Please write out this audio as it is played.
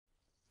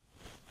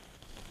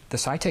The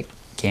Saitek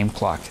Game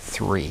Clock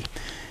 3,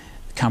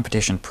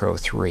 Competition Pro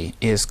 3,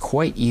 is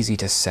quite easy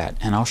to set,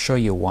 and I'll show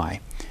you why.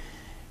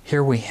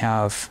 Here we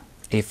have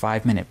a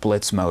 5-minute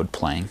blitz mode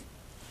playing.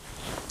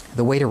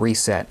 The way to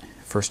reset,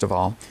 first of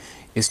all,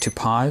 is to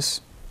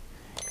pause,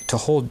 to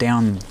hold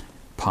down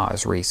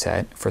pause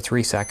reset for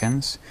 3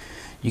 seconds.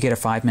 You get a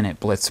 5-minute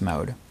blitz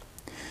mode.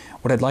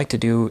 What I'd like to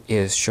do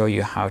is show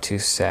you how to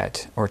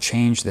set or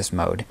change this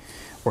mode,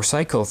 or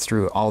cycle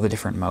through all the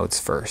different modes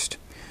first.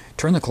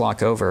 Turn the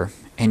clock over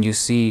and you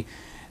see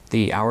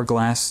the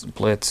hourglass,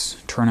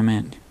 blitz,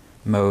 tournament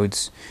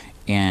modes,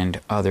 and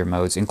other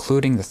modes,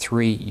 including the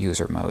 3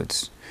 user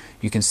modes.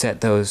 You can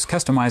set those,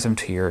 customize them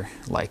to your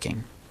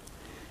liking.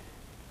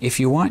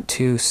 If you want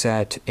to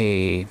set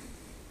a,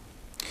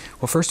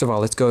 well, first of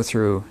all, let's go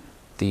through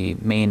the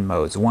main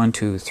modes: 1,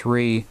 2,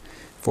 3,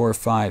 4,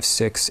 5,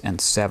 6,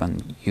 and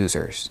 7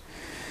 users.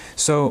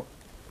 So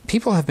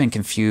people have been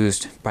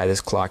confused by this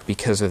clock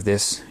because of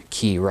this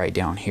key right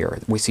down here.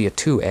 We see a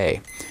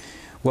 2A.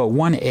 Well,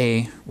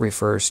 1A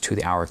refers to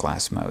the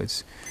hourglass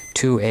modes.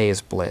 2A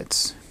is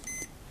blitz.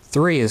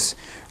 3 is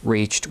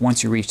reached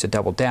once you reach the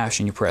double dash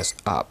and you press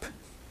up.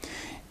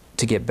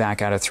 To get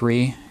back out of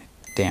 3,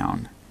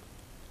 down.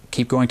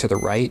 Keep going to the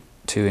right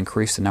to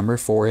increase the number: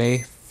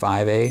 4A,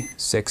 5A,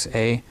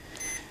 6A.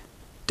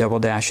 Double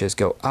dashes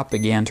go up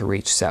again to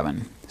reach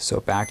 7. So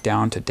back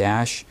down to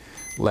dash,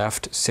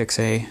 left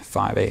 6A,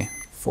 5A,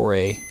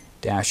 4A,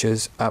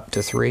 dashes up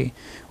to 3,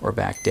 or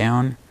back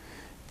down,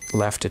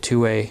 left to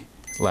 2A,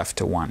 left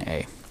to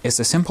 1A. It's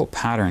a simple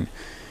pattern,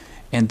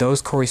 and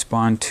those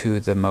correspond to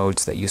the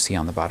modes that you see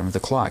on the bottom of the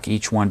clock,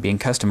 each one being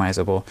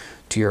customizable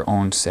to your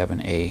own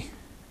 7A,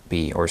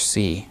 B, or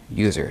C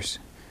users.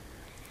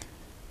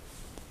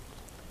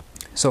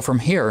 So from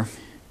here,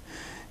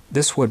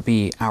 this would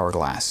be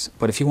hourglass,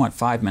 but if you want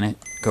 5-minute,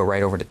 go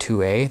right over to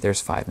 2A,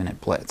 there's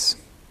 5-minute blitz.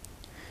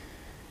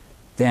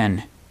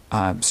 Then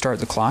start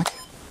the clock,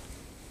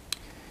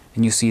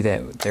 and you see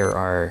that there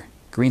are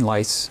green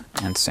lights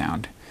and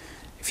sound.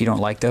 If you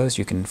don't like those,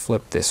 you can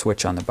flip the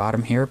switch on the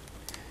bottom here.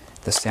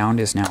 The sound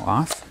is now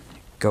off.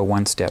 Go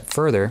one step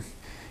further,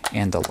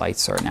 and the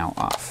lights are now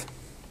off.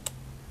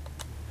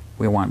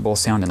 We want both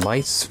sound and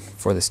lights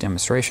for this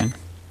demonstration.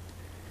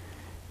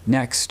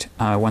 Next,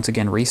 once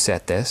again,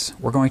 reset this.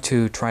 We're going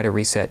to try to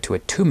reset to a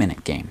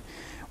 2-minute game,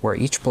 where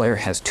each player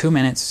has 2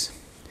 minutes,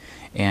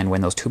 and when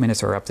those 2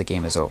 minutes are up, the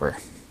game is over.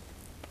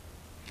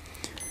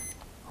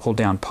 Hold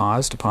down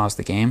pause to pause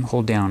the game.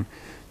 Hold down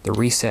the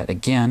reset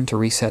again to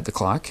reset the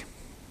clock.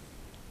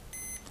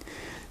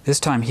 This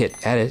time hit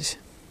edit.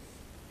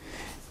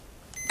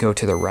 Go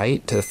to the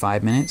right to the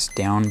 5 minutes,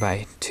 down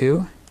by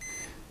 2.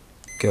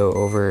 Go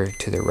over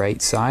to the right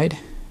side,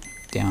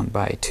 down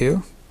by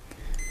 2.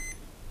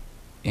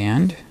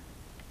 And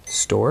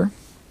store.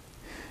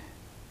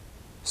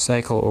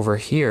 Cycle over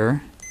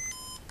here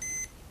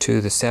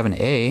to the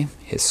 7A,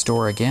 hit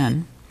store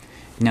again.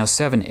 Now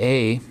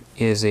 7A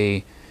is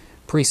a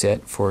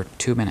preset for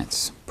 2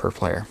 minutes per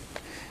player.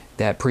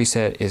 That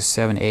preset is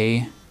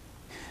 7A.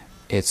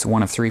 It's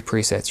one of 3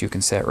 presets you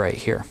can set right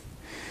here.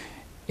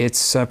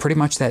 It's pretty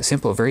much that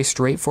simple. Very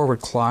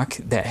straightforward clock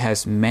that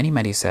has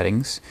many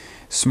settings,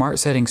 smart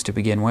settings to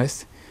begin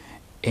with,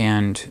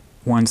 and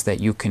ones that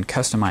you can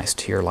customize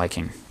to your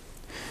liking.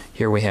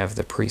 Here we have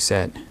the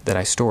preset that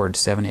I stored,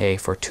 7A,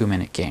 for a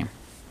 2-minute game.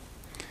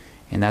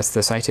 And that's the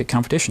Saitek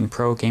Competition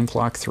Pro Game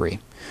Clock 3.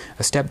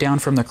 A step down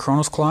from the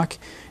Chronos clock,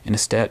 and a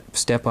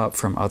step up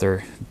from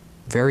other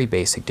very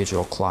basic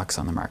digital clocks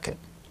on the market.